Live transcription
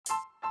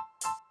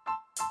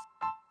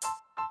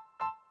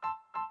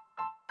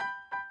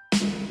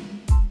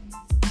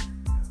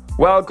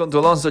Welcome to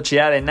Alonso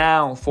Chiade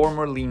Now,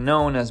 formerly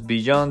known as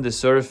Beyond the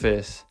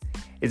Surface.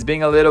 It's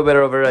been a little bit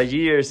over a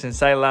year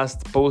since I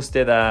last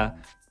posted a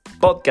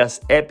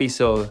podcast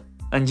episode.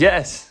 And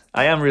yes,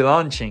 I am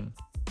relaunching.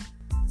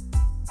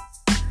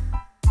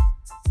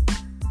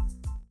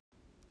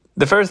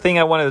 The first thing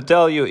I wanted to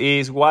tell you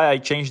is why I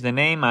changed the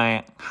name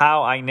and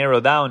how I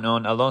narrowed down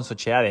on Alonso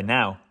Chiade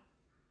Now.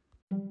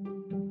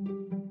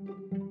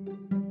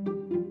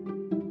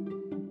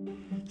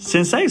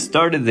 Since I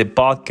started the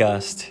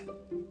podcast,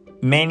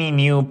 many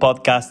new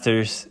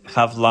podcasters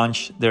have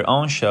launched their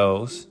own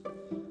shows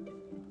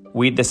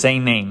with the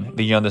same name,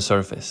 Beyond the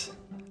Surface.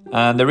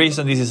 And the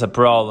reason this is a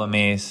problem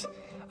is,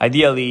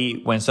 ideally,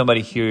 when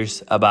somebody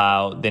hears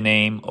about the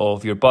name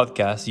of your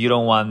podcast, you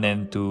don't want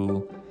them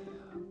to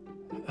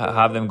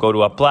have them go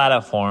to a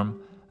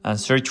platform and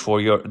search for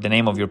the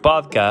name of your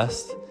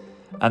podcast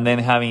and then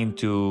having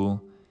to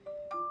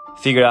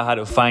figure out how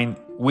to find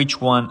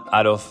which one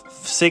out of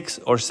 6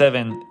 or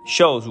 7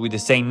 shows with the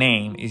same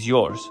name is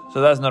yours.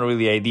 So that's not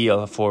really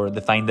ideal for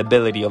the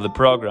findability of the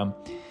program.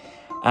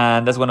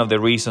 And that's one of the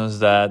reasons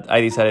that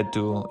I decided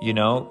to,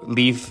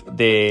 leave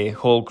the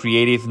whole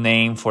creative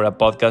name for a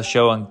podcast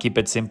show and keep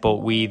it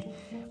simple with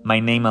my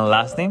name and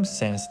last name,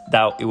 since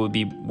that it would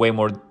be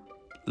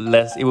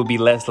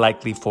less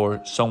likely for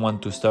someone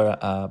to start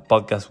a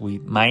podcast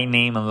with my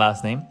name and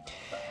last name.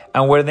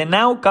 And where the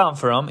now come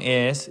from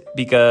is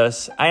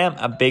because I am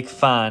a big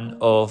fan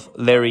of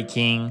Larry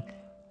King,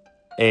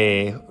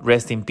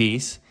 rest in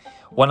peace,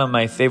 one of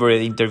my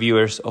favorite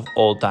interviewers of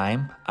all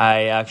time.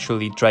 I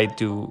actually try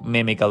to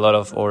mimic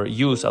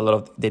use a lot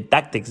of the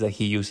tactics that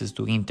he uses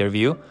to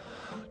interview,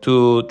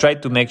 to try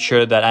to make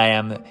sure that I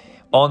am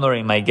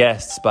honoring my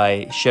guests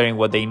by sharing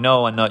what they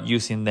know and not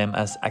using them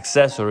as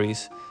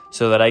accessories,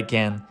 so that I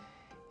can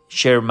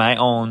share my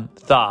own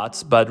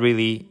thoughts, but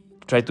really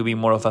try to be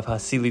more of a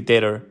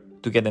facilitator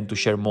to get them to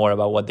share more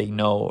about what they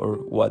know or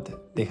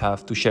what they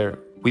have to share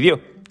with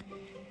you.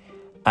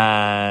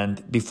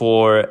 And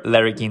before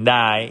Larry King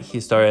died, he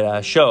started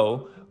a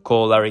show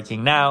called Larry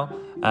King Now,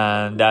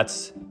 and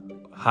that's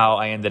how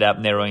I ended up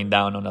narrowing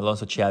down on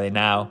Alonso Chiade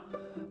Now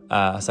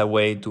as a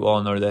way to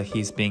honor that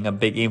he's been a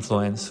big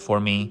influence for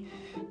me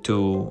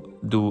to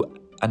do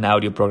an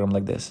audio program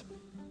like this.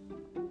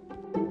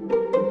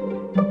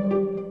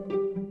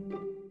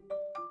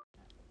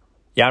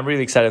 Yeah, I'm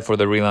really excited for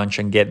the relaunch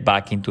and get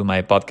back into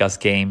my podcast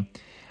game.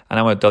 And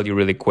I want to tell you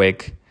really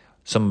quick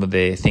some of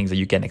the things that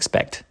you can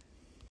expect.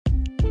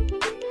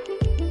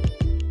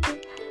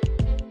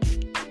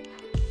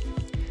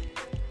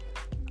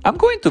 I'm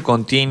going to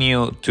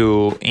continue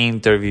to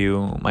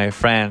interview my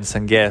friends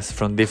and guests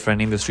from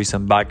different industries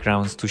and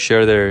backgrounds to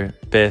share their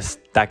best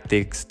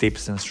tactics,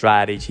 tips and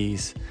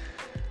strategies,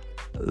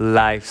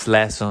 life's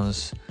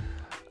lessons,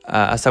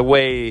 as a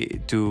way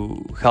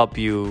to help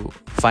you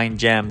find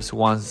gems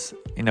once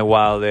in a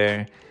while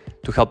there,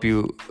 to help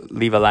you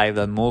live a life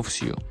that moves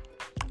you.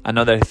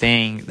 Another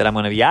thing that I'm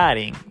going to be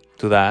adding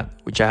to that,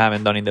 which I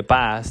haven't done in the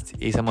past,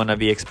 is I'm going to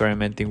be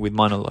experimenting with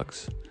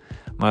monologues.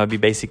 I'm going to be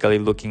basically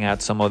looking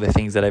at some of the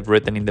things that I've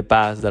written in the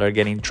past that are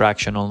getting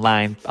traction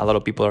online. A lot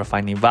of people are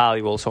finding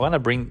valuable. So I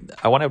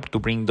wanted to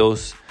bring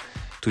those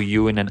to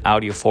you in an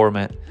audio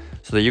format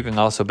so that you can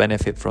also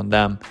benefit from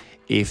them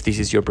if this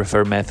is your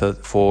preferred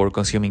method for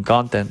consuming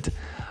content.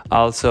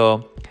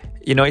 Also,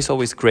 it's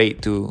always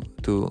great to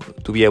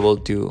be able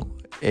to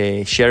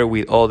share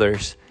with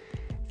others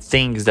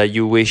things that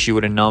you wish you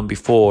would have known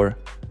before,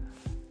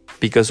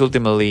 because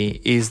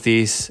ultimately is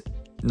this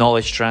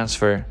knowledge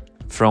transfer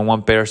from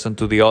one person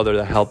to the other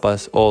that help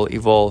us all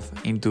evolve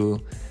into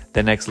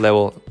the next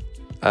level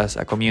as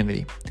a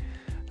community.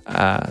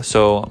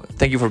 So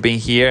thank you for being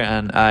here,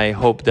 and I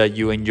hope that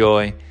you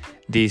enjoy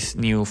this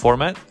new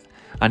format.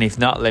 And if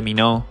not, let me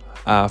know.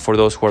 For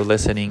those who are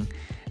listening,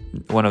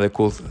 one of the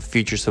cool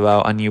features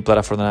about a new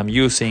platform that I'm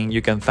using,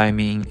 you can find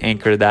me in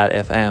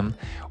Anchor.fm,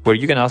 where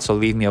you can also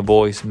leave me a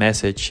voice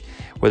message,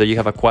 whether you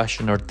have a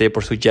question or tip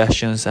or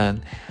suggestions.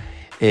 And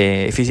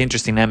if it's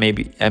interesting, I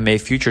may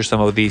feature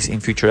some of these in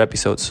future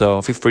episodes.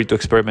 So feel free to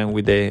experiment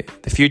with the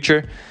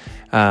future.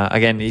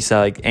 Again, it's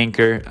like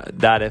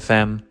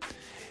Anchor.fm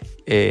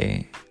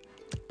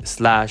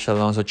 /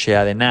 Alonso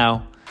Chiade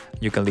Now.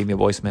 You can leave me a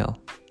voicemail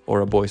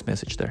or a voice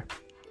message there.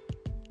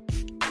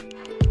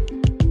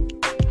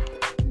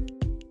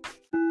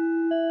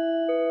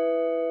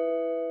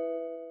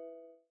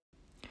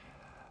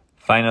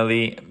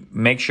 Finally,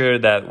 make sure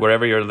that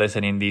wherever you're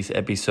listening this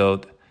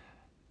episode,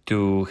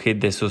 to hit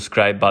the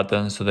subscribe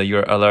button so that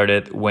you're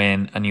alerted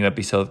when a new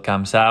episode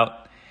comes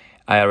out.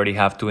 I already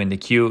have 2 in the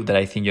queue that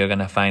I think you're going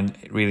to find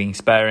really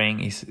inspiring.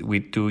 It's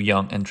with 2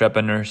 young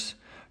entrepreneurs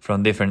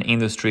from different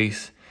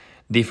industries,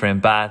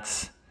 different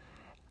paths,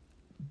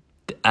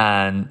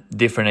 and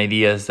different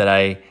ideas that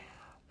I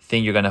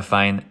think you're going to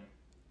find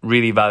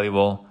really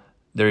valuable.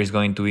 There is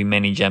going to be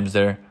many gems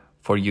there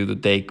for you to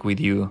take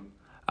with you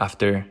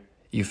after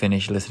you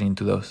finish listening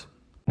to those.